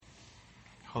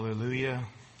Hallelujah.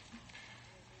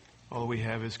 All we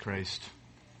have is Christ.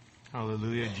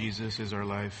 Hallelujah. Jesus is our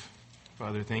life.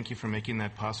 Father, thank you for making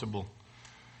that possible,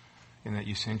 and that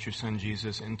you sent your Son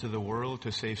Jesus into the world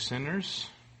to save sinners,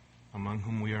 among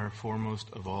whom we are foremost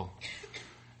of all.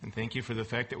 And thank you for the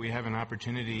fact that we have an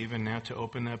opportunity even now to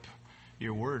open up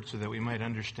your word so that we might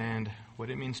understand what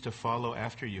it means to follow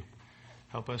after you.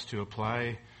 Help us to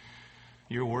apply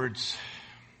your words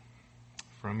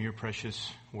from your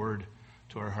precious word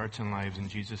to our hearts and lives. In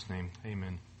Jesus' name,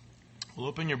 amen. We'll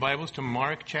open your Bibles to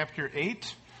Mark chapter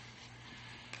 8.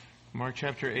 Mark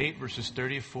chapter 8, verses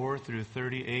 34 through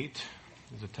 38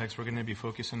 is the text we're going to be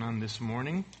focusing on this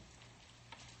morning.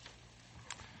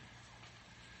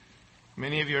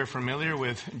 Many of you are familiar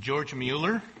with George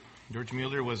Mueller. George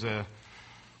Mueller was a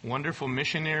wonderful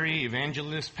missionary,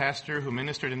 evangelist, pastor who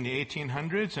ministered in the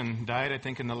 1800s and died, I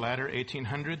think, in the latter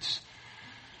 1800s.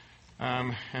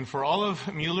 And for all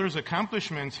of Mueller's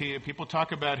accomplishments, people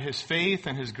talk about his faith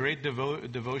and his great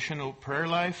devotional prayer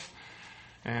life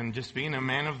and just being a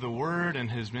man of the word and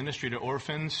his ministry to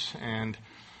orphans and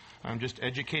just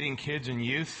educating kids and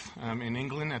youth in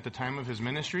England at the time of his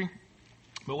ministry.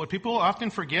 But what people often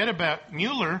forget about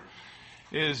Mueller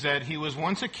is that he was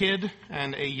once a kid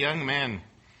and a young man.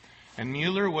 And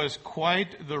Mueller was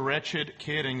quite the wretched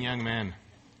kid and young man.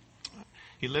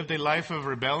 He lived a life of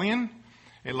rebellion,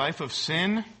 a life of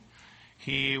sin.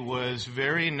 He was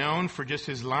very known for just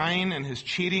his lying and his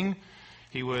cheating.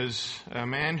 He was a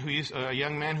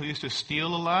young man who used to steal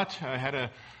a lot,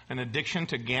 had an addiction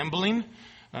to gambling,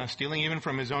 stealing even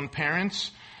from his own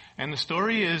parents. And the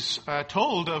story is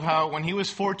told of how when he was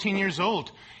 14 years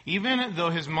old, even though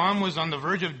his mom was on the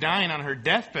verge of dying on her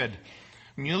deathbed,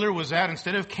 Mueller was out,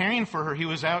 instead of caring for her, he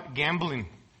was out gambling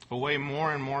away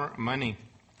more and more money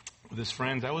with his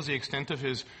friends. That was the extent of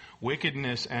his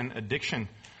wickedness and addiction.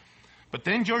 But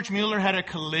then George Mueller had a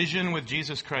collision with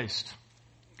Jesus Christ.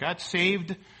 God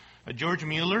saved George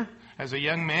Mueller as a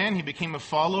young man. He became a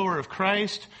follower of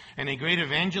Christ and a great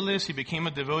evangelist. He became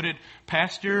a devoted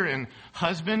pastor and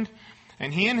husband.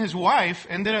 And he and his wife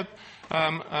ended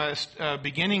up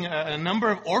beginning a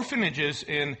number of orphanages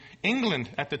in England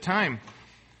at the time.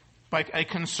 By a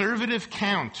conservative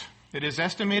count, it is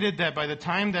estimated that by the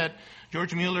time that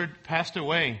George Mueller passed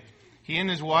away, he and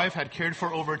his wife had cared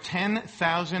for over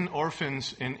 10,000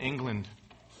 orphans in England.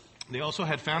 They also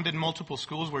had founded multiple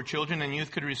schools where children and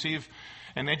youth could receive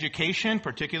an education,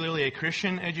 particularly a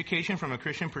Christian education from a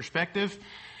Christian perspective.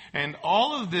 And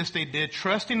all of this they did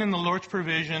trusting in the Lord's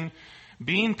provision,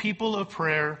 being people of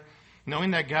prayer,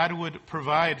 knowing that God would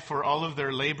provide for all of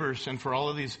their labors and for all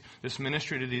of this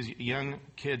ministry to these young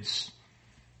kids.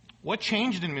 What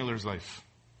changed in Mueller's life?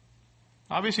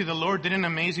 Obviously, the Lord did an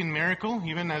amazing miracle,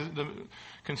 even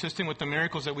consistent with the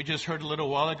miracles that we just heard a little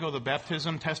while ago, the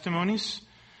baptism testimonies.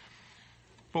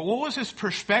 But what was his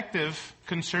perspective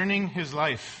concerning his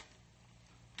life?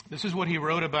 This is what he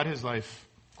wrote about his life.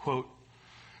 Quote,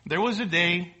 "There was a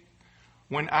day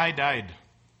when I died,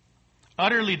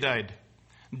 utterly died.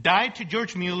 Died to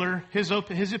George Mueller, his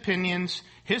opinions,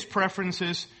 his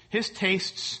preferences, his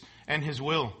tastes, and his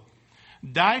will.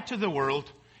 Died to the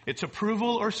world, its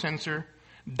approval or censor.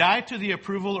 Died to the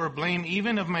approval or blame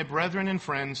even of my brethren and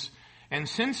friends. And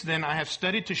since then I have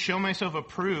studied to show myself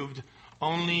approved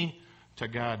only to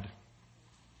God."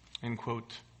 End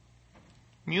quote.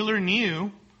 Mueller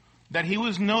knew that he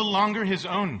was no longer his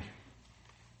own.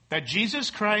 That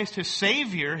Jesus Christ, his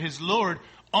Savior, his Lord,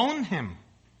 owned him.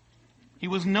 He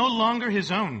was no longer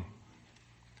his own.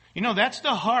 You know, that's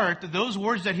the heart, those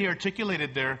words that he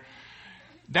articulated there,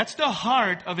 that's the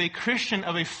heart of a Christian,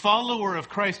 of a follower of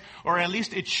Christ, or at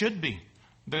least it should be.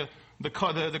 The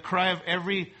cry of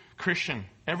every Christian,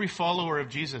 every follower of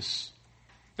Jesus.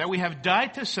 That we have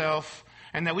died to self,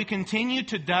 and that we continue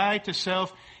to die to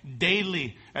self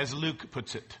daily, as Luke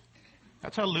puts it.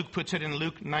 That's how Luke puts it in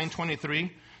Luke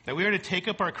 9:23, that we are to take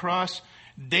up our cross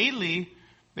daily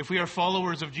if we are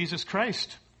followers of Jesus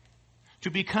Christ.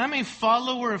 To become a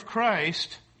follower of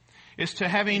Christ is to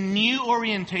have a new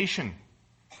orientation.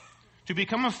 To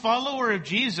become a follower of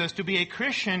Jesus, to be a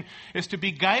Christian, is to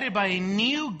be guided by a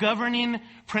new governing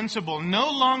principle.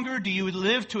 No longer do you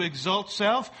live to exalt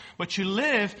self, but you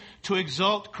live to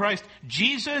exalt Christ.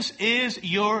 Jesus is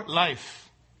your life.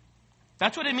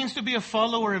 That's what it means to be a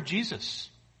follower of Jesus.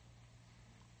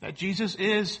 That Jesus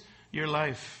is your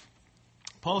life.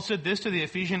 Paul said this to the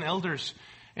Ephesian elders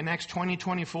in Acts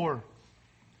 20:24.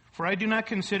 "For I do not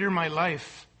consider my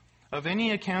life of any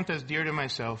account as dear to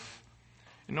myself,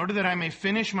 in order that I may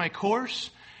finish my course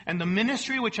and the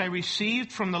ministry which I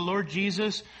received from the Lord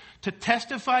Jesus to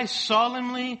testify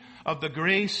solemnly of the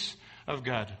grace of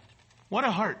God." What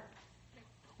a heart.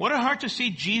 What a heart to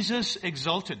see Jesus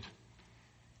exalted.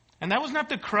 And that was not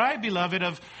the cry, beloved,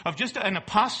 of just an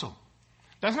apostle.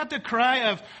 That's not the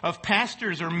cry of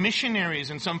pastors or missionaries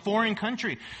in some foreign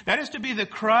country. That is to be the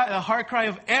heart cry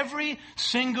of every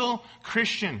single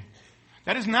Christian.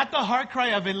 That is not the heart cry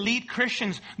of elite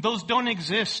Christians. Those don't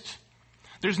exist.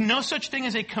 There's no such thing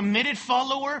as a committed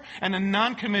follower and a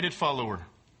non-committed follower.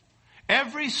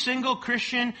 Every single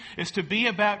Christian is to be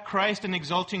about Christ and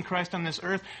exalting Christ on this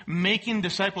earth, making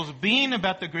disciples, being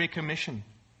about the Great Commission.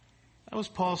 That was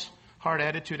Paul's heart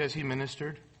attitude as he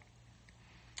ministered.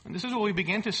 And this is what we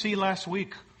began to see last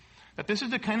week. That this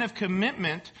is the kind of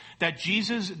commitment that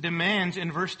Jesus demands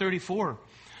in verse 34.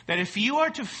 That if you are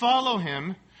to follow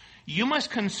him, you must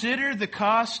consider the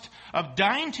cost of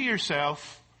dying to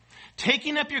yourself,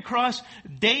 taking up your cross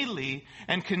daily,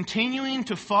 and continuing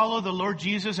to follow the Lord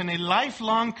Jesus in a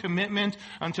lifelong commitment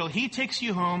until he takes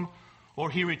you home or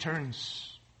he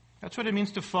returns. That's what it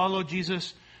means to follow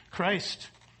Jesus Christ.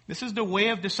 This is the way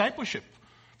of discipleship.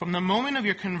 From the moment of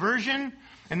your conversion,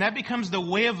 and that becomes the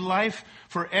way of life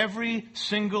for every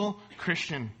single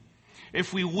Christian.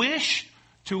 If we wish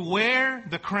to wear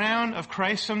the crown of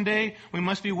Christ someday, we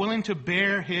must be willing to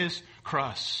bear his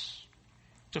cross,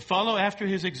 to follow after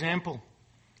his example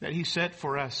that he set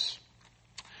for us.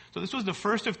 So this was the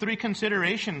first of three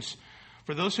considerations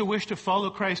for those who wish to follow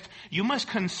Christ. You must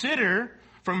consider,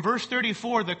 from verse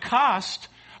 34, the cost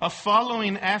of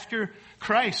following after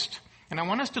Christ. And I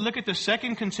want us to look at the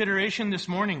second consideration this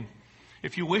morning.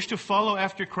 If you wish to follow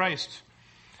after Christ,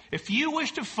 if you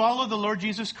wish to follow the Lord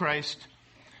Jesus Christ,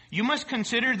 you must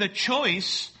consider the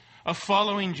choice of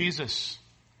following Jesus.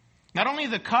 Not only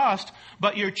the cost,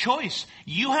 but your choice.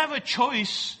 You have a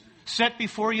choice set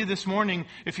before you this morning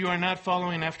if you are not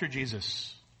following after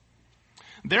Jesus.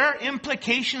 There are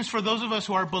implications for those of us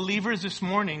who are believers this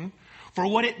morning for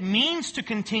what it means to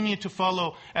continue to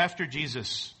follow after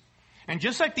Jesus. And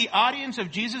just like the audience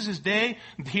of Jesus' day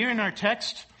here in our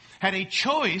text had a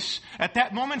choice at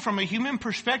that moment from a human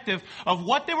perspective of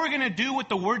what they were going to do with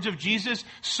the words of Jesus,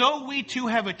 so we too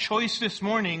have a choice this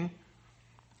morning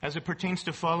as it pertains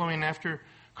to following after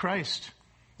Christ.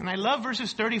 And I love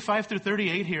verses 35 through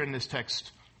 38 here in this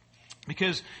text.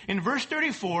 Because in verse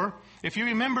 34, if you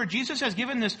remember, Jesus has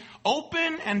given this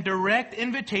open and direct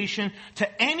invitation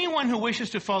to anyone who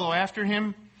wishes to follow after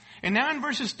him. And now in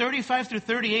verses 35 through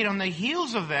 38, on the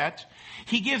heels of that,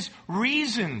 he gives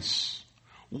reasons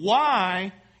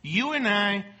why you and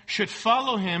I should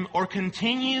follow him or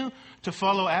continue to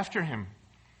follow after him.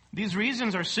 These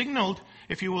reasons are signaled,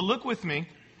 if you will look with me,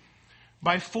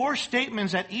 by four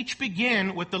statements that each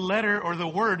begin with the letter or the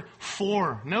word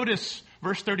for. Notice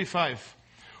verse 35.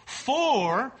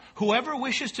 For whoever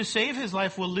wishes to save his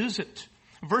life will lose it.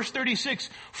 Verse 36.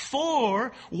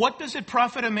 For what does it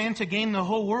profit a man to gain the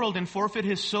whole world and forfeit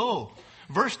his soul?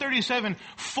 Verse 37,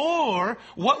 for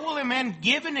what will a man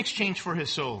give in exchange for his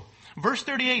soul? Verse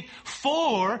 38,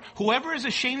 for whoever is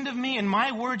ashamed of me and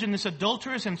my words in this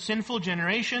adulterous and sinful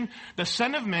generation, the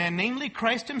Son of Man, namely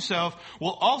Christ himself,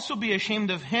 will also be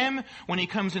ashamed of him when he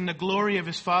comes in the glory of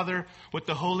his Father with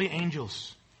the holy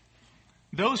angels.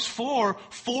 Those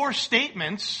four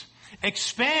statements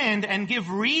expand and give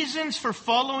reasons for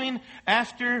following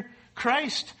after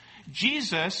Christ.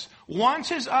 Jesus wants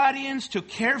his audience to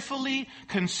carefully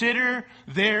consider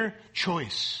their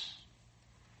choice.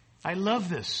 I love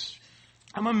this.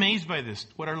 I'm amazed by this,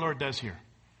 what our Lord does here.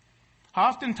 How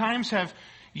oftentimes have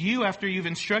you, after you've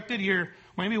instructed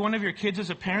maybe one of your kids as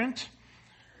a parent,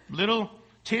 little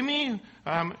Timmy,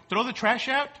 throw the trash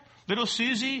out, little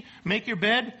Susie, make your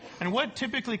bed, and what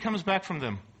typically comes back from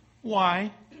them?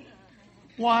 Why?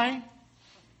 Why?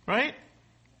 Right?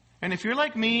 And if you're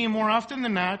like me, more often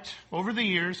than not, over the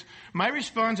years, my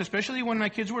response, especially when my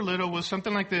kids were little, was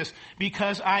something like this: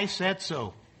 because I said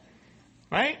so.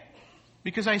 Right?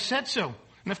 Because I said so.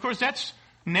 And of course, that's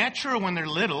natural when they're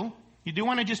little. You do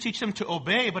want to just teach them to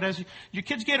obey, but as your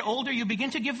kids get older, you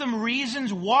begin to give them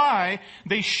reasons why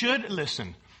they should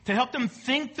listen, to help them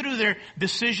think through their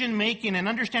decision making and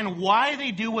understand why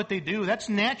they do what they do. That's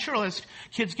natural as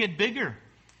kids get bigger.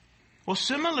 Well,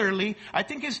 similarly, I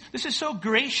think this is so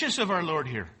gracious of our Lord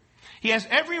here. He has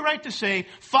every right to say,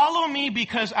 follow me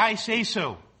because I say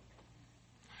so.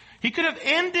 He could have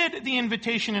ended the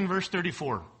invitation in verse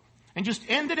 34 and just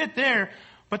ended it there.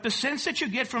 But the sense that you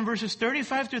get from verses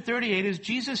 35 to 38 is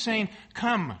Jesus saying,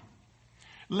 come,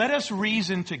 let us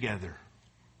reason together.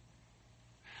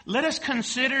 Let us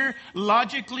consider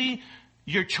logically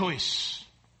your choice.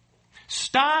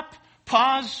 Stop,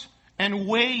 pause, and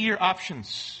weigh your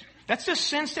options. That's the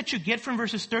sense that you get from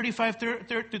verses 35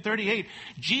 to 38.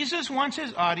 Jesus wants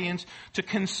his audience to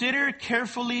consider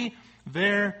carefully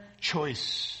their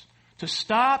choice. To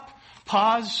stop,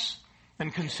 pause,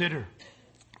 and consider.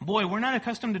 Boy, we're not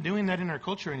accustomed to doing that in our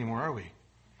culture anymore, are we?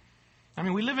 I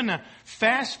mean, we live in a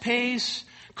fast-paced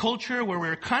culture where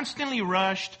we're constantly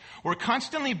rushed, we're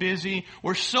constantly busy,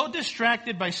 we're so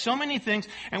distracted by so many things,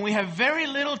 and we have very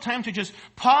little time to just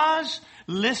pause,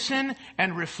 listen,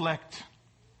 and reflect.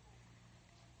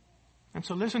 And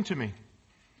so listen to me.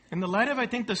 In the light of, I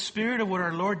think, the spirit of what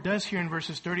our Lord does here in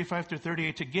verses 35 through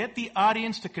 38, to get the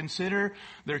audience to consider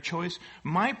their choice,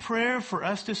 my prayer for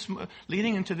us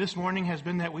leading into this morning has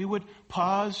been that we would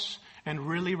pause and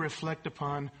really reflect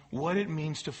upon what it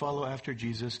means to follow after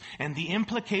Jesus and the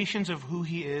implications of who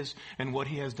He is and what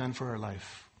He has done for our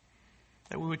life.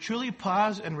 That we would truly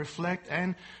pause and reflect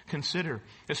and consider,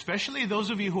 especially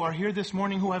those of you who are here this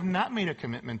morning who have not made a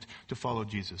commitment to follow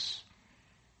Jesus,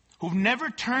 who've never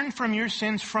turned from your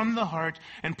sins from the heart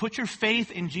and put your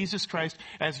faith in Jesus Christ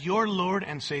as your Lord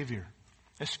and Savior.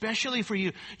 Especially for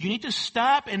you, you need to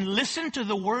stop and listen to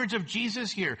the words of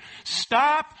Jesus here.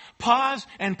 Stop, pause,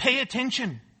 and pay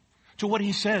attention to what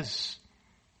He says.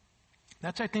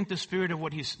 That's, I think, the spirit of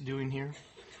what He's doing here.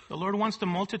 The Lord wants the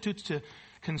multitudes to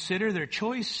consider their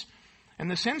choice.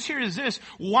 And the sense here is this: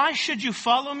 why should you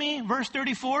follow me? Verse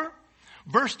 34.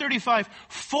 Verse 35,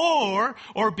 for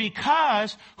or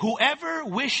because whoever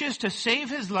wishes to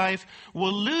save his life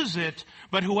will lose it,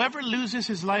 but whoever loses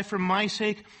his life for my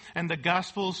sake and the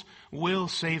gospel's will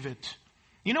save it.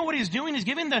 You know what He's doing? He's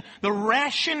giving the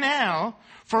rationale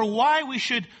for why we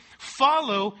should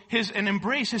follow His and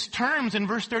embrace His terms in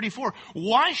verse 34.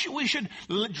 Why we should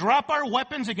drop our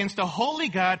weapons against a holy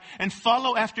God and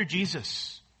follow after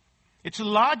Jesus. It's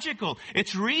logical.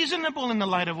 It's reasonable in the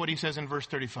light of what He says in verse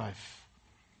 35.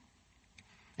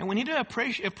 And we need to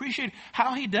appreciate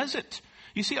how He does it.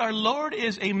 You see, our Lord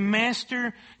is a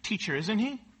master teacher, isn't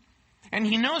He? And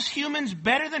He knows humans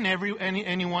better than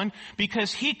anyone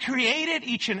because He created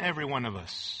each and every one of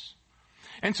us.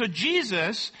 And so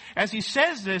Jesus, as He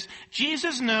says this,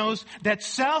 Jesus knows that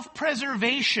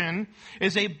self-preservation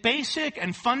is a basic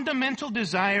and fundamental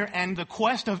desire and the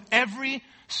quest of every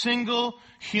single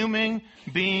human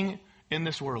being in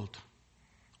this world.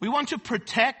 We want to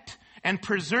protect and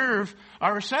preserve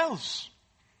ourselves.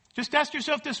 Just ask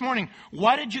yourself this morning,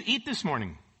 why did you eat this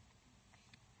morning?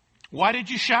 Why did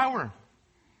you shower?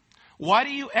 Why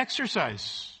do you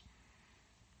exercise?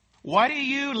 Why do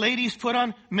you ladies put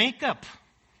on makeup?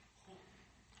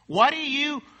 Why do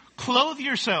you clothe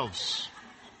yourselves?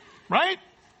 Right?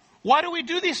 Why do we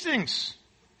do these things?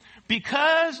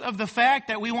 Because of the fact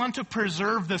that we want to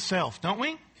preserve the self, don't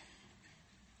we?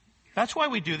 That's why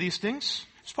we do these things.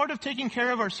 It's part of taking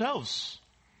care of ourselves.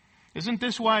 Isn't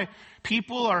this why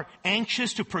people are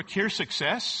anxious to procure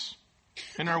success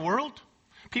in our world?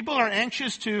 People are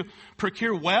anxious to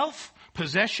procure wealth,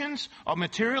 possessions,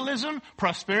 materialism,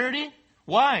 prosperity.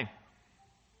 Why?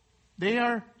 They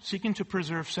are seeking to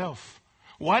preserve self.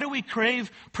 Why do we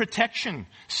crave protection,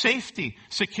 safety,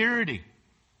 security?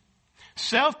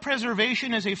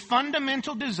 Self-preservation is a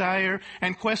fundamental desire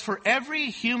and quest for every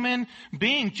human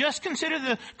being. Just consider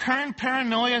the current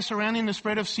paranoia surrounding the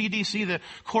spread of CDC, the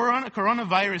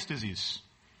coronavirus disease.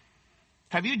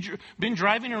 Have you been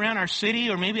driving around our city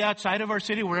or maybe outside of our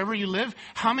city, wherever you live?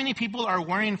 How many people are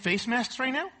wearing face masks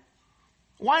right now?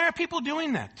 Why are people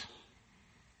doing that?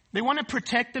 They want to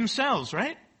protect themselves,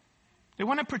 right? They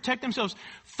want to protect themselves.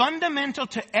 Fundamental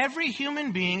to every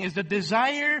human being is the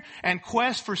desire and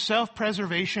quest for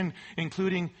self-preservation,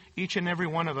 including each and every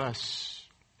one of us.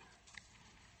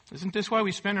 Isn't this why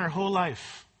we spend our whole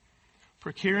life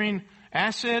procuring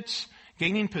assets,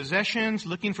 gaining possessions,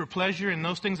 looking for pleasure in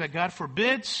those things that God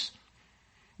forbids?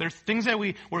 There's things that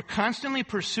we're constantly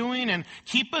pursuing and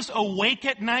keep us awake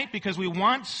at night because we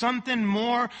want something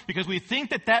more, because we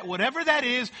think that whatever that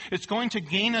is, it's going to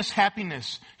gain us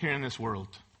happiness here in this world.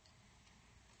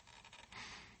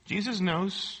 Jesus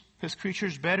knows His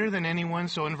creatures better than anyone.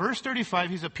 So in verse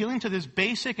 35, He's appealing to this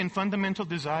basic and fundamental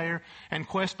desire and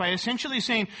quest by essentially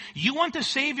saying, you want to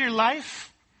save your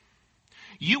life?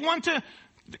 You want to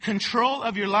control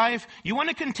of your life? You want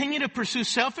to continue to pursue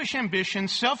selfish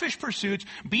ambitions, selfish pursuits,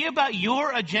 be about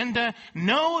your agenda?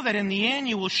 Know that in the end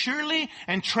you will surely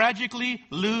and tragically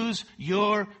lose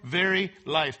your very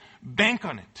life. Bank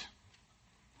on it.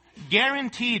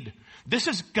 Guaranteed. This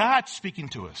is God speaking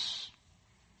to us.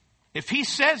 If He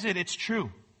says it, it's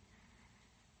true.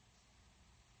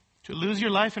 To lose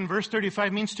your life in verse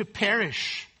 35 means to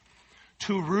perish,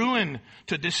 to ruin,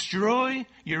 to destroy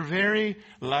your very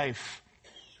life.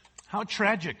 How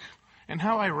tragic and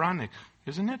how ironic,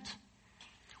 isn't it?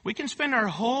 We can spend our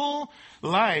whole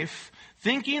life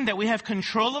thinking that we have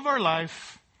control of our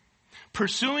life,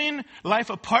 pursuing life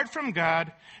apart from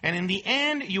God, and in the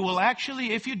end, you will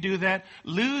actually, if you do that,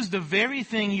 lose the very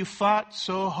thing you fought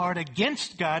so hard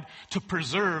against God to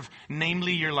preserve,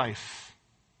 namely your life.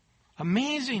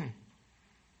 Amazing.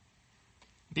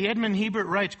 D. Edmund Hebert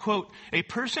writes, quote, "A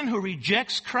person who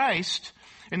rejects Christ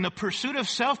in the pursuit of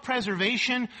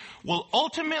self-preservation will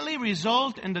ultimately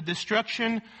result in the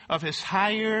destruction of his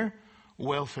higher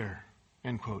welfare."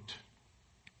 End quote.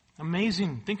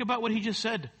 Amazing. Think about what he just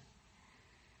said.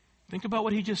 Think about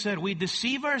what he just said. We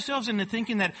deceive ourselves into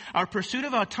thinking that our pursuit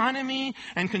of autonomy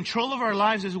and control of our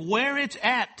lives is where it's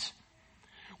at.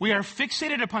 We are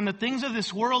fixated upon the things of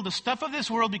this world, the stuff of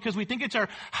this world, because we think it's our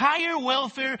higher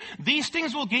welfare. These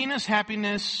things will gain us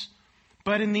happiness.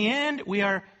 But in the end, we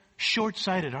are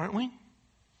short-sighted, aren't we?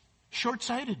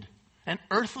 Short-sighted and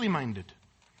earthly minded.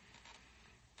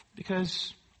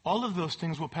 Because all of those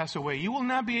things will pass away. You will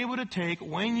not be able to take,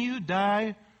 when you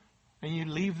die and you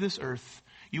leave this earth,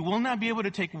 you will not be able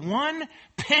to take one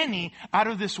penny out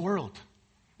of this world.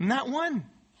 Not one.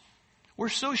 We're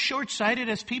so short-sighted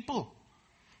as people.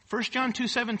 1 John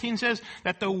 2:17 says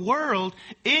that the world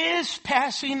is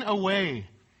passing away.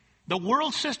 The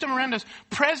world system around us,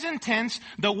 present tense,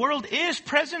 the world is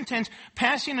present tense,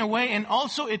 passing away, and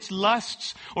also its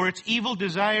lusts or its evil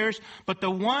desires. But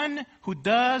the one who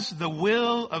does the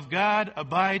will of God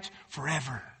abides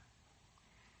forever.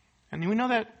 And we know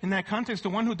that in that context, the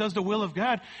one who does the will of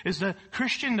God is the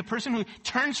Christian, the person who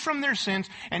turns from their sins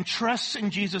and trusts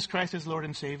in Jesus Christ as Lord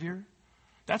and Savior.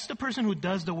 That's the person who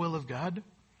does the will of God.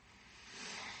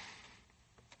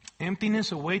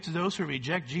 Emptiness awaits those who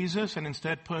reject Jesus and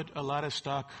instead put a lot of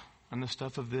stock on the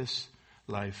stuff of this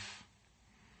life.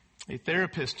 A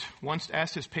therapist once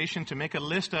asked his patient to make a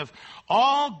list of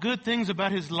all good things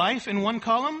about his life in one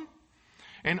column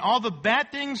and all the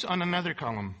bad things on another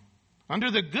column. Under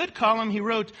the good column, he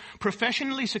wrote,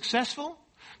 professionally successful,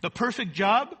 the perfect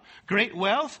job, great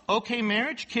wealth, okay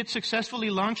marriage, kids successfully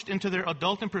launched into their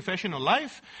adult and professional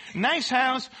life, nice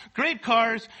house, great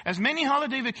cars, as many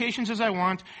holiday vacations as I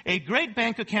want, a great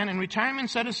bank account and retirement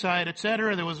set aside,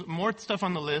 etc. There was more stuff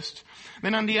on the list.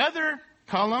 Then on the other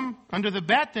column, under the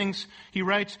bad things, he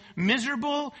writes,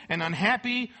 miserable and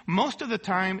unhappy most of the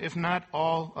time, if not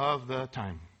all of the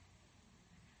time.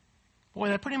 Boy,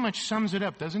 that pretty much sums it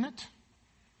up, doesn't it?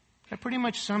 That pretty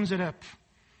much sums it up.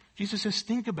 Jesus says,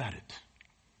 think about it.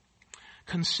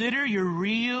 Consider your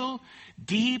real,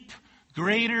 deep,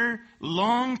 greater,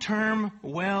 long-term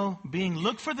well-being.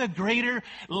 Look for the greater,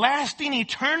 lasting,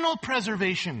 eternal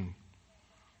preservation.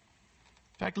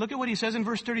 In fact, look at what he says in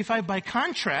verse 35. By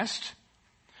contrast,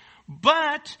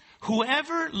 but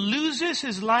whoever loses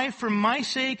his life for my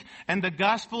sake and the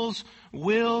gospel's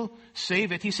will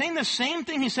save it. He's saying the same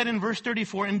thing he said in verse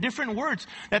 34 in different words.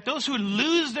 That those who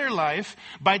lose their life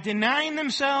by denying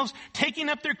themselves, taking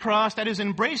up their cross, that is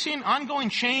embracing ongoing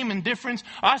shame, indifference,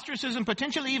 ostracism,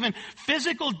 potentially even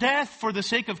physical death for the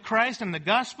sake of Christ and the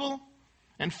gospel,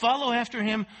 and follow after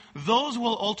him, those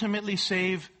will ultimately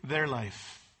save their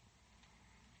life.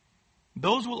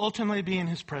 Those will ultimately be in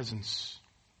his presence.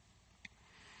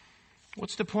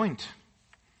 What's the point?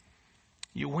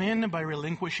 You win by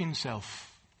relinquishing self.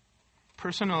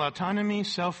 Personal autonomy,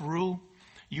 self-rule.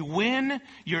 You win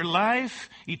your life,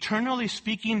 eternally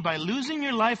speaking, by losing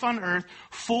your life on earth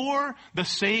for the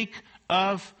sake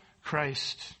of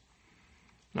Christ.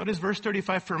 Notice verse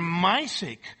 35, for my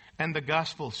sake and the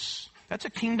gospel's. That's a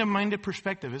kingdom-minded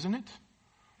perspective, isn't it?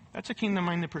 That's a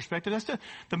kingdom-minded perspective. That's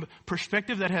the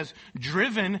perspective that has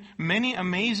driven many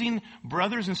amazing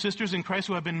brothers and sisters in Christ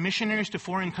who have been missionaries to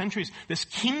foreign countries. This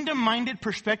kingdom-minded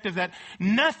perspective that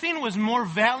nothing was more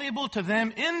valuable to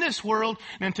them in this world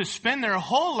than to spend their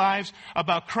whole lives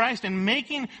about Christ and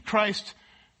making Christ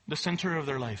the center of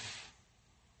their life.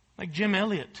 Like Jim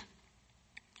Elliot,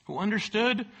 who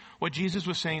understood what Jesus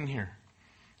was saying here.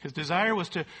 His desire was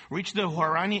to reach the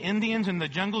Huaorani Indians in the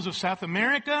jungles of South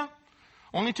America,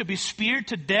 only to be speared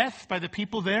to death by the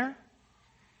people there.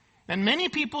 And many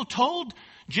people told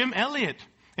Jim Elliot,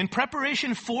 in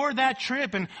preparation for that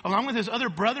trip, and along with his other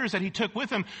brothers that he took with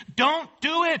him, don't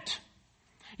do it.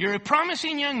 You're a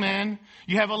promising young man.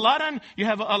 You have a lot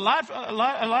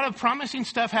of promising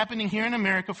stuff happening here in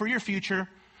America for your future.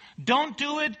 Don't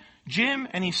do it, Jim.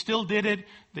 And he still did it.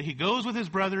 That he goes with his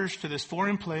brothers to this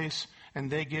foreign place, and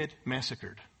they get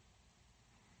massacred.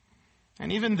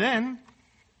 And even then,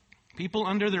 people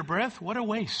under their breath, what a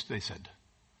waste, they said.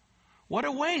 What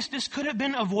a waste. This could have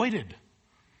been avoided.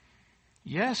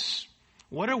 Yes,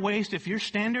 what a waste if your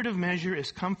standard of measure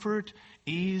is comfort,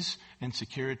 ease, and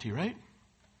security, right?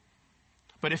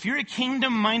 But if you're a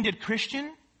kingdom-minded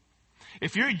Christian,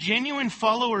 if you're a genuine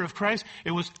follower of Christ,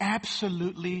 it was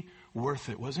absolutely worth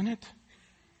it, wasn't it?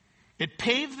 It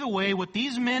paved the way. What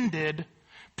these men did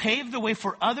paved the way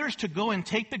for others to go and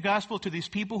take the gospel to these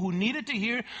people who needed to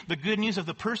hear the good news of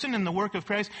the person and the work of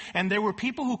Christ. And there were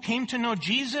people who came to know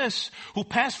Jesus, who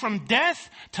passed from death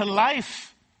to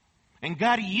life. And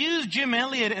God used Jim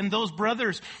Elliot and those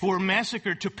brothers who were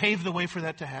massacred to pave the way for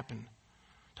that to happen.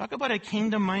 Talk about a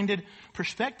kingdom-minded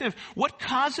perspective. What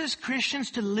causes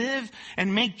Christians to live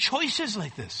and make choices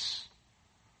like this?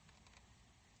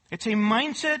 It's a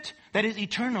mindset that is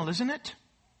eternal, isn't it?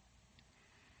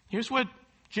 Here's what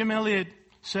Jim Elliot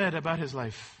said about his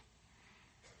life.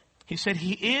 He said,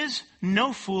 "He is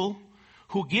no fool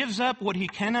who gives up what he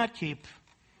cannot keep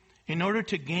in order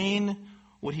to gain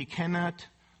what he cannot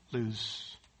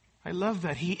lose." I love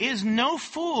that. He is no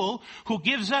fool who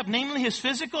gives up, namely his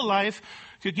physical life,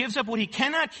 who gives up what he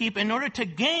cannot keep in order to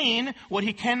gain what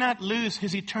he cannot lose,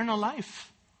 his eternal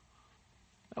life.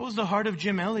 That was the heart of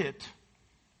Jim Elliot.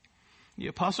 The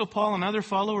Apostle Paul, another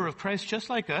follower of Christ just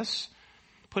like us,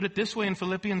 put it this way in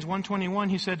Philippians 1:21.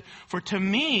 He said, "For to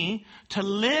me, to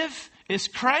live is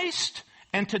Christ,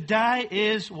 and to die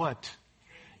is" what?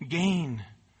 Gain.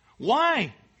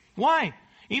 Why? Why?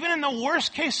 Even in the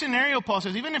worst case scenario, Paul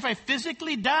says, even if I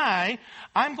physically die,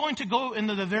 I'm going to go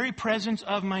into the very presence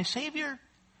of my Savior.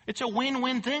 It's a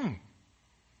win-win thing.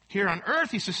 Here on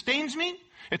earth, He sustains me.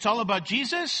 It's all about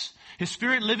Jesus, His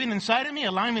Spirit living inside of me,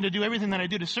 allowing me to do everything that I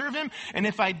do to serve Him. And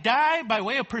if I die by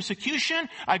way of persecution,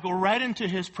 I go right into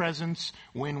His presence.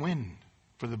 Win-win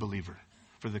for the believer,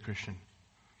 for the Christian.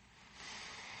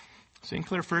 St.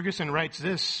 Clair Ferguson writes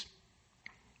this: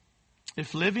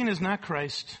 "If living is not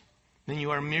Christ, then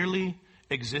you are merely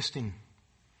existing.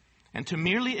 And to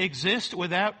merely exist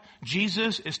without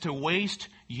Jesus is to waste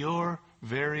your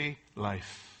very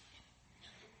life."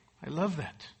 I love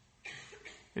that.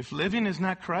 If living is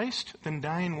not Christ, then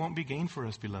dying won't be gain for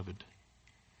us, beloved.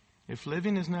 If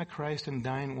living is not Christ, then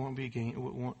dying won't be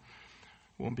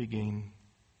gain.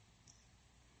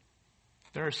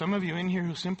 There are some of you in here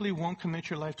who simply won't commit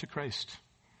your life to Christ.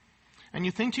 And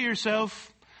you think to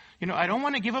yourself, I don't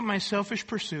want to give up my selfish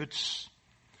pursuits.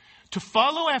 To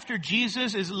follow after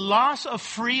Jesus is loss of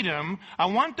freedom. I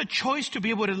want the choice to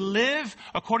be able to live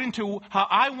according to how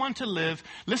I want to live.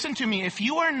 Listen to me. If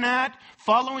you are not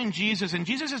following Jesus and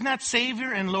Jesus is not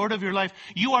Savior and Lord of your life,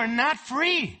 you are not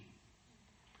free.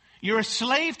 You're a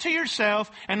slave to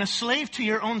yourself and a slave to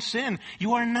your own sin.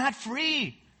 You are not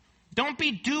free. Don't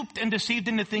be duped and deceived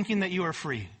into thinking that you are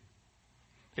free.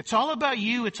 It's all about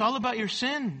you. It's all about your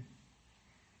sin.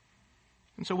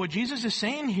 And so what Jesus is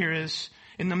saying here is,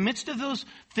 in the midst of those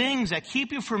things that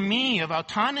keep you from me, of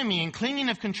autonomy and clinging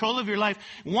of control of your life,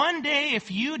 one day,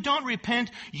 if you don't repent,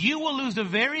 you will lose the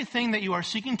very thing that you are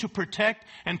seeking to protect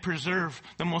and preserve,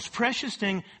 the most precious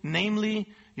thing,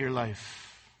 namely your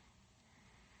life.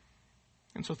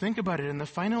 And so think about it. In the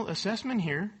final assessment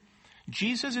here,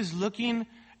 Jesus is looking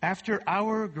after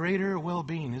our greater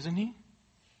well-being, isn't He?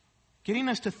 Getting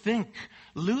us to think,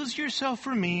 lose yourself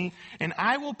for me, and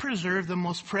I will preserve the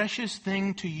most precious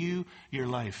thing to you, your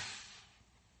life.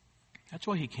 That's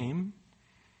why He came,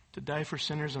 to die for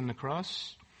sinners on the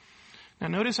cross. Now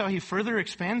notice how He further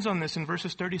expands on this in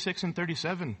verses 36 and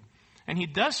 37. And He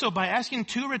does so by asking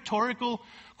two rhetorical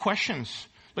questions.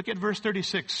 Look at verse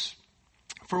 36.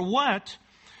 "For what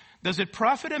does it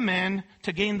profit a man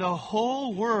to gain the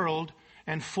whole world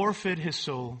and forfeit his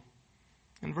soul?"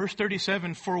 In verse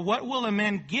 37, "For what will a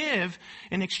man give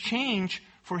in exchange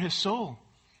for his soul?"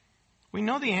 We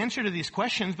know the answer to these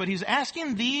questions, but He's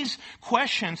asking these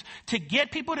questions to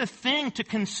get people to think, to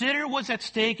consider what's at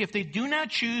stake if they do not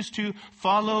choose to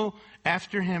follow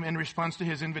after Him in response to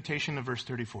His invitation of verse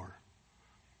 34.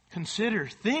 Consider,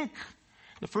 think.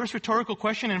 The first rhetorical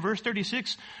question in verse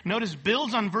 36, notice,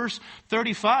 builds on verse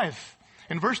 35.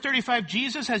 In verse 35,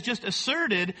 Jesus has just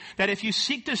asserted that if you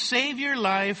seek to save your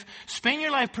life, spend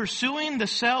your life pursuing the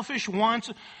selfish wants,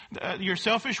 your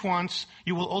selfish wants,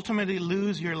 you will ultimately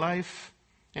lose your life.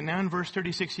 And now in verse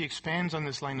 36, He expands on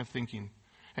this line of thinking.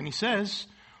 And He says,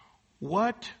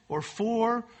 "What or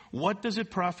for what does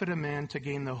it profit a man to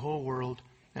gain the whole world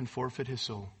and forfeit his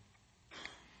soul?"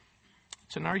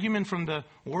 It's an argument from the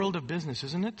world of business,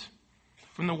 isn't it?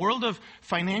 From the world of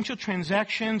financial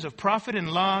transactions, of profit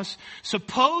and loss.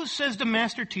 Suppose, says the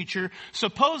master teacher,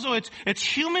 suppose, though it's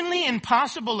humanly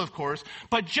impossible, of course,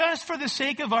 but just for the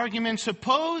sake of argument,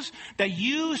 suppose that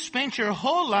you spent your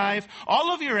whole life,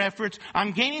 all of your efforts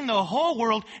on gaining the whole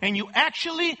world, and you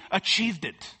actually achieved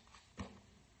it.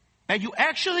 That you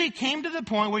actually came to the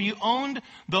point where you owned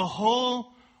the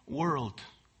whole world.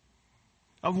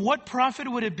 Of what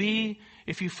profit would it be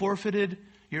if you forfeited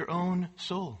your own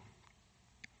soul?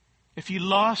 If you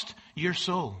lost your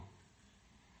soul?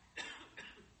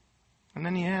 And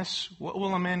then he asks, what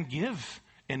will a man give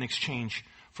in exchange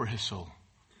for his soul?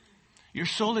 Your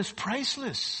soul is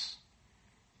priceless.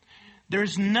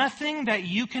 There's nothing that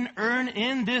you can earn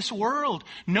in this world.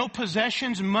 No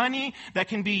possessions, money that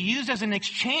can be used as an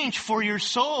exchange for your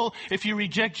soul if you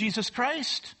reject Jesus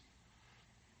Christ.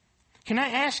 Can I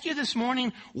ask you this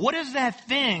morning, what is that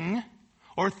thing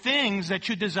or things that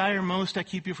you desire most that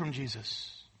keep you from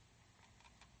Jesus?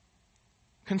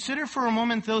 Consider for a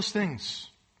moment those things.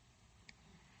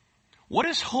 What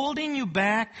is holding you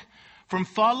back from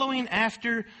following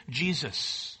after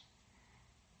Jesus?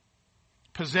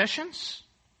 Possessions?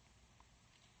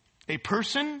 A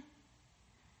person?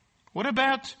 What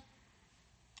about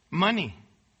money?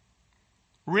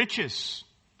 Riches?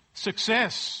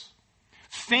 Success?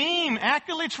 Fame?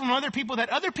 Accolades from other people, that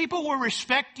other people will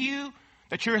respect you,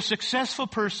 that you're a successful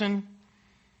person?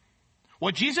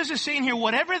 What Jesus is saying here,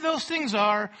 whatever those things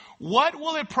are, what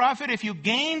will it profit if you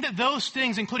gained those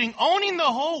things, including owning the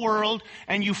whole world,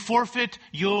 and you forfeit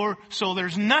your soul?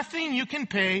 There's nothing you can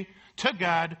pay to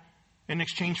God in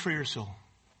exchange for your soul.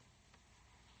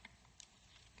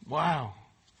 Wow.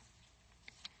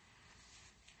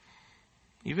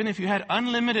 Even if you had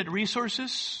unlimited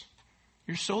resources,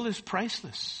 your soul is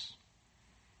priceless,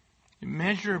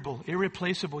 immeasurable,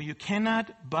 irreplaceable. You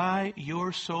cannot buy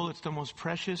your soul. It's the most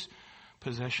precious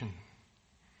possession.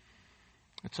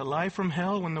 It's a lie from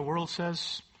hell when the world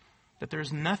says that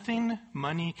there's nothing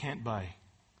money can't buy.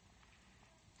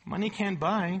 Money can't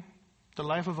buy the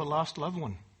life of a lost loved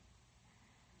one.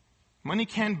 Money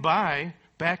can't buy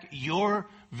back your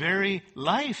very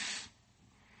life.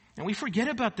 And we forget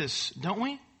about this, don't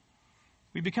we?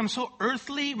 We become so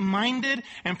earthly minded,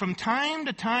 and from time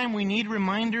to time we need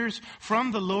reminders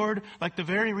from the Lord, like the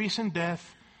very recent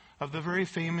death of the very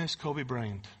famous Kobe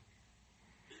Bryant.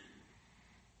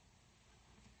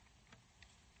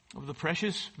 Of the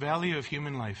precious value of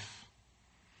human life.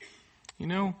 You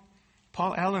know,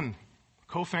 Paul Allen,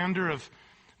 co-founder of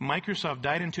Microsoft,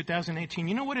 died in 2018.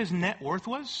 You know what his net worth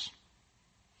was?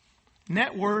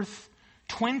 Net worth,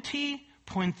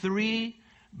 $20.3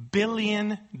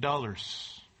 billion.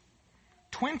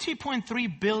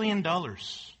 $20.3 billion.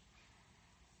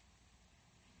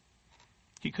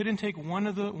 He couldn't take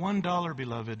 $1,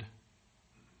 beloved,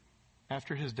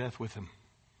 after his death with him.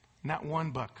 Not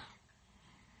 $1.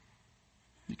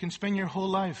 You can spend your whole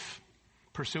life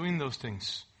pursuing those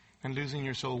things and losing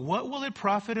your soul. What will it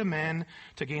profit a man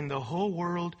to gain the whole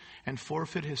world and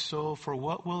forfeit his soul? For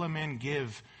what will a man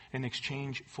give in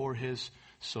exchange for his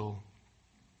soul?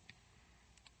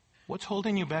 What's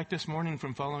holding you back this morning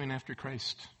from following after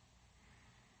Christ?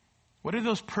 What are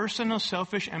those personal,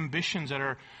 selfish ambitions that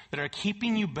are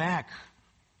keeping you back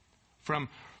from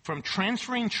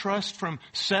transferring trust from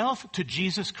self to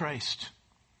Jesus Christ?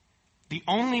 The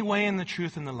only way and the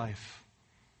truth and the life.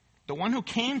 The one who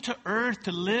came to earth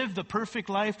to live the perfect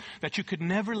life that you could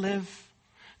never live.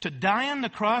 To die on the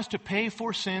cross to pay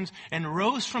for sins and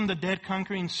rose from the dead,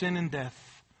 conquering sin and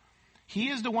death. He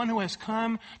is the one who has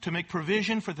come to make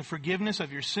provision for the forgiveness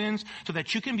of your sins so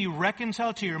that you can be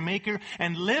reconciled to your Maker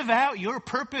and live out your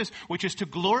purpose, which is to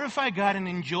glorify God and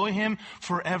enjoy Him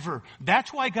forever.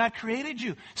 That's why God created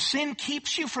you. Sin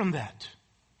keeps you from that.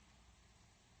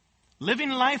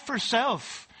 Living life for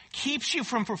self keeps you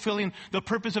from fulfilling the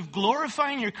purpose of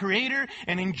glorifying your Creator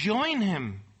and enjoying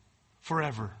Him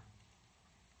forever.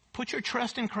 Put your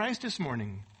trust in Christ this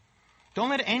morning. Don't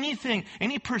let anything,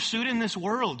 any pursuit in this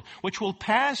world, which will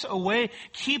pass away,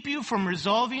 keep you from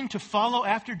resolving to follow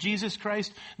after Jesus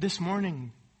Christ this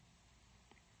morning.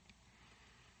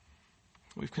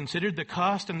 We've considered the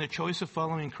cost and the choice of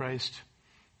following Christ.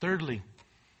 Thirdly,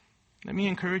 let me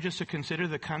encourage us to consider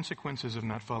the consequences of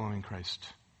not following Christ.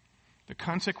 The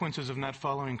consequences of not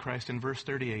following Christ in verse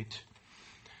 38.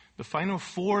 The final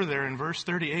four there in verse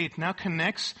 38 now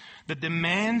connects the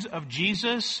demands of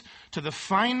Jesus to the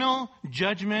final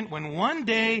judgment when one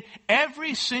day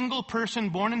every single person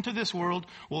born into this world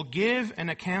will give an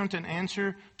account and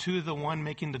answer to the one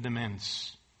making the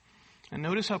demands. And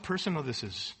notice how personal this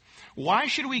is. Why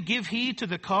should we give heed to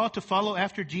the call to follow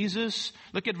after Jesus?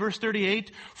 Look at verse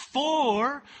 38.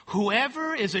 For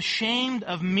whoever is ashamed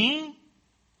of me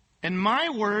and my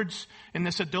words in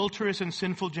this adulterous and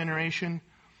sinful generation,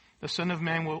 the Son of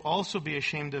Man will also be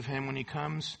ashamed of him when he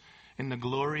comes in the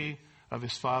glory of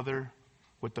his Father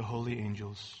with the holy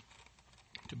angels.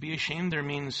 To be ashamed there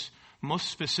means most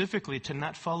specifically to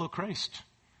not follow Christ.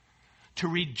 To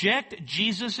reject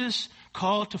Jesus'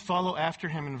 call to follow after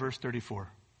him in verse 34.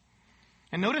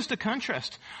 And notice the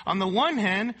contrast. On the one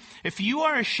hand, if you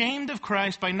are ashamed of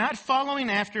Christ by not following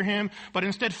after him, but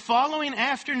instead following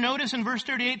after, notice in verse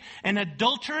 38, an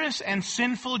adulterous and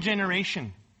sinful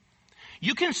generation.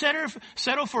 You can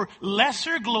settle for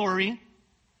lesser glory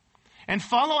and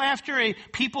follow after a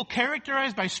people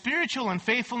characterized by spiritual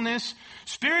unfaithfulness,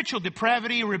 spiritual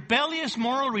depravity, rebellious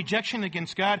moral rejection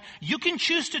against God. You can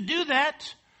choose to do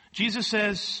that. Jesus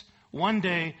says, one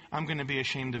day I'm going to be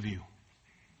ashamed of you.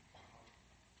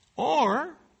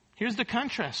 Or, here's the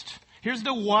contrast. Here's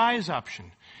the wise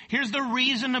option. Here's the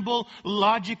reasonable,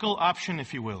 logical option,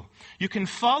 if you will. You can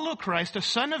follow Christ, the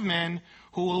Son of Man,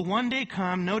 who will one day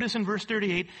come, notice in verse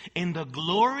 38, in the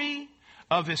glory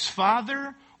of his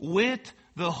Father with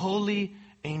the holy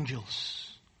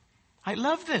angels. I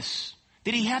love this.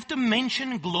 Did he have to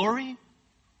mention glory?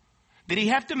 Did he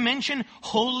have to mention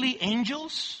holy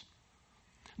angels?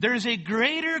 There is a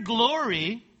greater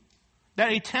glory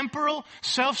that a temporal,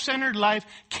 self-centered life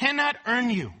cannot earn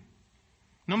you,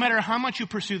 no matter how much you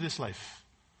pursue this life.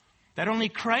 That only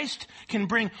Christ can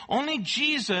bring. Only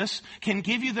Jesus can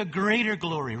give you the greater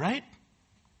glory, right?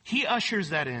 He ushers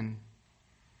that in.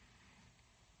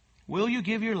 Will you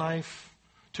give your life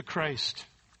to Christ?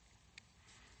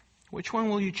 Which one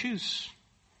will you choose?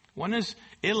 One is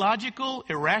illogical,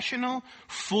 irrational,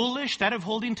 foolish, that of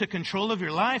holding to control of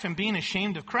your life and being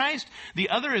ashamed of Christ. The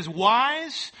other is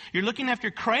wise. You're looking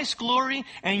after Christ's glory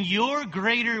and your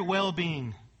greater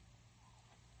well-being.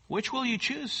 Which will you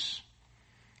choose?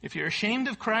 If you're ashamed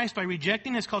of Christ by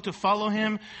rejecting his call to follow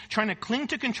him, trying to cling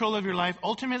to control of your life,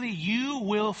 ultimately you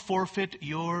will forfeit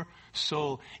your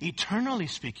soul, eternally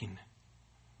speaking.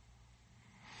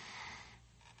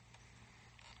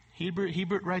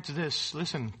 Hebert writes this,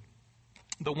 listen,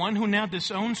 the one who now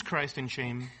disowns Christ in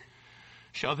shame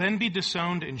shall then be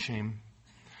disowned in shame.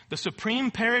 The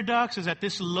supreme paradox is that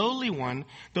this lowly one,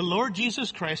 the Lord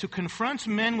Jesus Christ, who confronts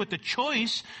men with the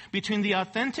choice between the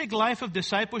authentic life of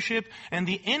discipleship and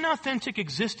the inauthentic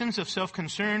existence of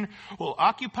self-concern, will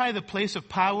occupy the place of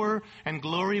power and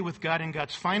glory with God in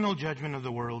God's final judgment of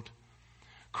the world.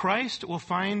 Christ will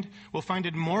find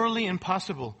it morally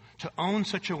impossible to own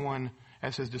such a one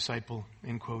as his disciple,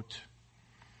 end quote.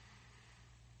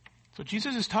 So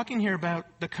Jesus is talking here about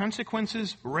the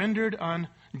consequences rendered on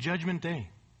Judgment Day.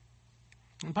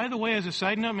 And by the way, as a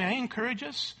side note, may I encourage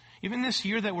us, even this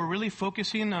year that we're really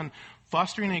focusing on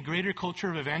fostering a greater culture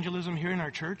of evangelism here in our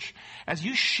church, as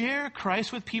you share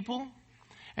Christ with people,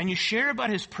 and you share about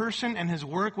his person and his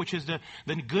work, which is the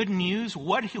good news,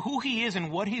 who he is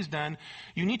and what he's done,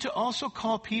 you need to also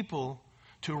call people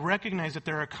to recognize that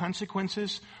there are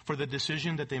consequences for the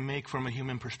decision that they make from a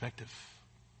human perspective.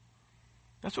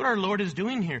 That's what our Lord is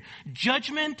doing here.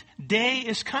 Judgment Day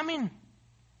is coming.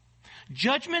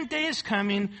 Judgment Day is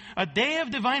coming. A day of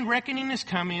divine reckoning is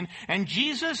coming. And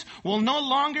Jesus will no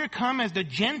longer come as the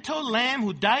gentle lamb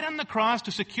who died on the cross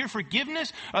to secure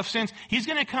forgiveness of sins. He's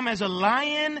going to come as a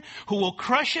lion who will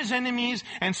crush his enemies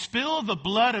and spill the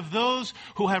blood of those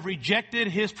who have rejected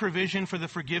his provision for the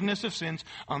forgiveness of sins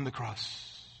on the cross.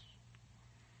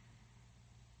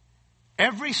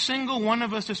 Every single one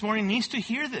of us this morning needs to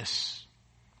hear this.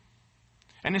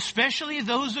 And especially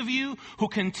those of you who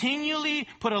continually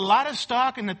put a lot of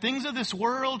stock in the things of this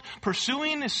world,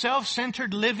 pursuing a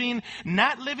self-centered living,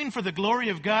 not living for the glory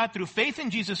of God through faith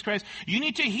in Jesus Christ, you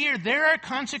need to hear there are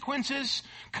consequences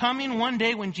coming one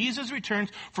day when Jesus returns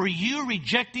for you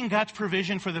rejecting God's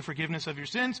provision for the forgiveness of your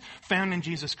sins found in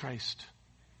Jesus Christ.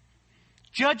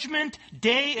 Judgment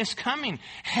Day is coming.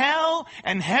 Hell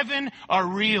and heaven are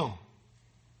real.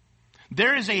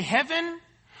 There is a heaven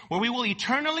where we will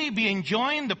eternally be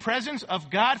enjoying the presence of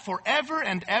God forever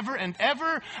and ever and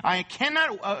ever. I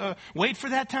cannot wait for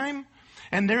that time.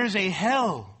 And there is a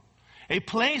hell, a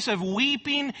place of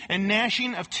weeping and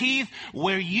gnashing of teeth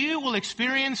where you will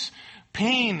experience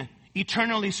pain,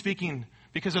 eternally speaking,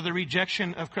 because of the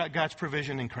rejection of God's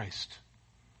provision in Christ.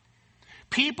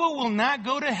 People will not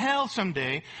go to hell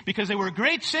someday because they were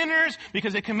great sinners,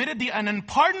 because they committed an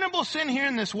unpardonable sin here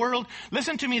in this world.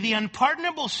 Listen to me, the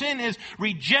unpardonable sin is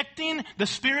rejecting the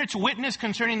Spirit's witness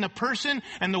concerning the person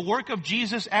and the work of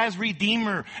Jesus as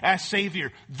Redeemer, as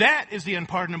Savior. That is the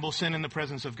unpardonable sin in the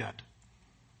presence of God.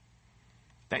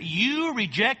 That you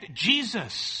reject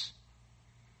Jesus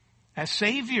as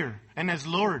Savior and as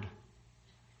Lord.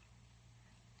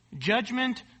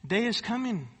 Judgment Day is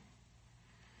coming.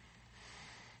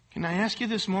 Can I ask you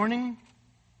this morning,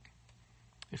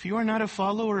 if you are not a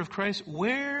follower of Christ,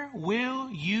 where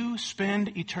will you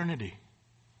spend eternity?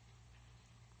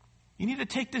 You need to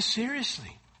take this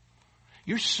seriously.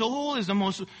 Your soul is the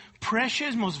most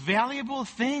precious, most valuable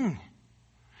thing.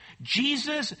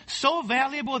 Jesus, so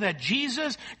valuable that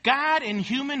Jesus, God in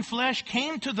human flesh,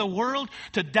 came to the world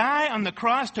to die on the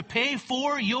cross to pay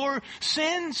for your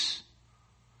sins.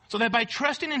 So that by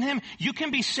trusting in him, you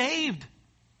can be saved.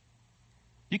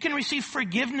 You can receive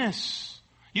forgiveness.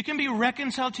 You can be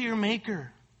reconciled to your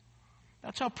Maker.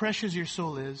 That's how precious your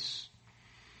soul is.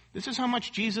 This is how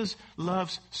much Jesus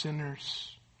loves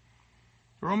sinners.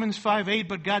 Romans 5:8,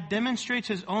 but God demonstrates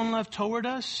his own love toward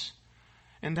us,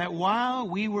 and that while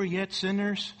we were yet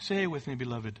sinners, say it with me,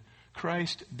 beloved,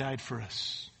 Christ died for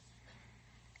us.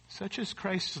 Such is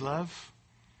Christ's love.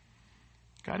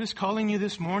 God is calling you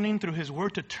this morning through his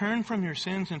word to turn from your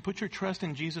sins and put your trust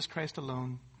in Jesus Christ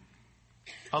alone.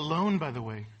 Alone, by the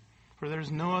way, for there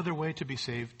is no other way to be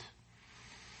saved.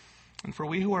 And for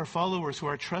we who are followers, who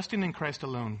are trusting in Christ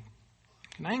alone,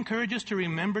 can I encourage us to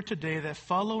remember today that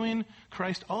following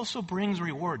Christ also brings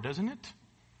reward, doesn't it?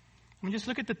 I mean, just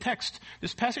look at the text.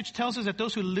 This passage tells us that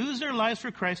those who lose their lives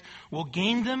for Christ will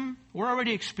gain them. We're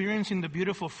already experiencing the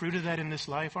beautiful fruit of that in this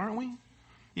life, aren't we?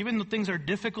 Even though things are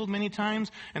difficult many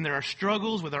times, and there are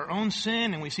struggles with our own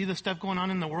sin, and we see the stuff going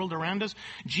on in the world around us,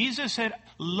 Jesus said,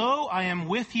 "Lo, I am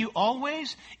with you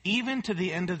always, even to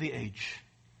the end of the age."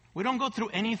 We don't go through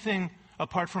anything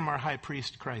apart from our high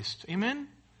priest, Christ. Amen?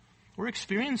 We're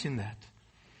experiencing that.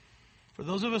 For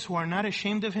those of us who are not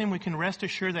ashamed of him, we can rest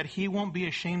assured that he won't be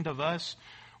ashamed of us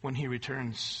when he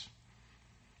returns.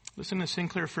 Listen to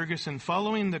Sinclair Ferguson.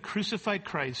 Following the crucified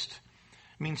Christ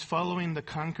means following the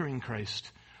conquering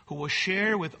Christ, who will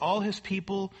share with all his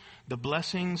people the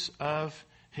blessings of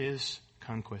his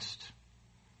conquest.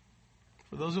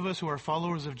 For those of us who are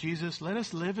followers of Jesus, let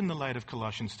us live in the light of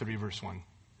Colossians 3, verse 1.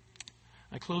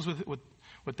 I close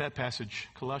with that passage,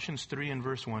 Colossians 3 and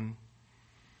verse 1.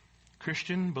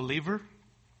 Christian, believer,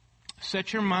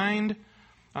 set your mind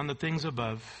on the things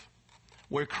above,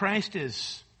 where Christ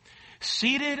is,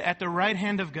 seated at the right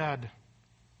hand of God.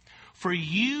 For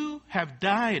you have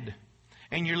died,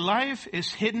 and your life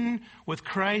is hidden with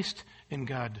Christ in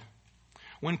God.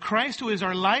 When Christ, who is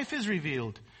our life, is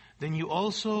revealed, then you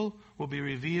also will be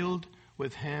revealed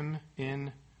with him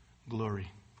in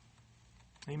glory.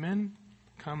 Amen.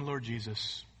 Come, Lord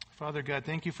Jesus. Father God,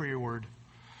 thank you for your word.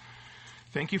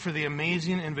 Thank you for the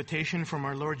amazing invitation from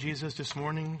our Lord Jesus this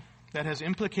morning that has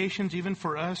implications even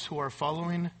for us who are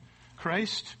following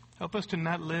Christ. Help us to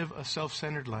not live a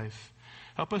self-centered life.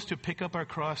 Help us to pick up our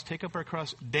cross, take up our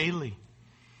cross daily,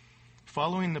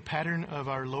 following the pattern of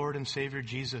our Lord and Savior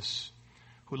Jesus,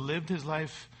 who lived his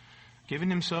life giving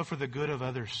himself for the good of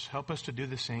others. Help us to do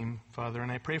the same, Father.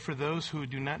 And I pray for those who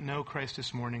do not know Christ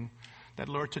this morning, that,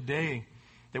 Lord, today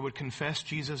they would confess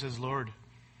Jesus as Lord,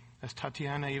 as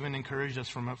Tatiana even encouraged us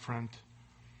from up front,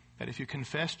 that if you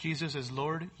confess Jesus as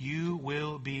Lord, you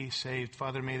will be saved.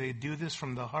 Father, may they do this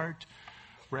from the heart,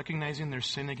 recognizing their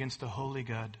sin against the holy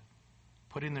God,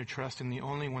 putting their trust in the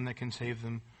only one that can save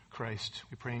them, Christ.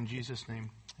 We pray in Jesus'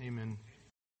 name. Amen.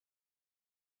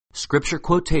 Scripture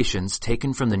quotations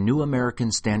taken from the New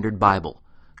American Standard Bible.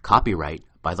 Copyright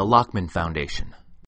by the Lockman Foundation.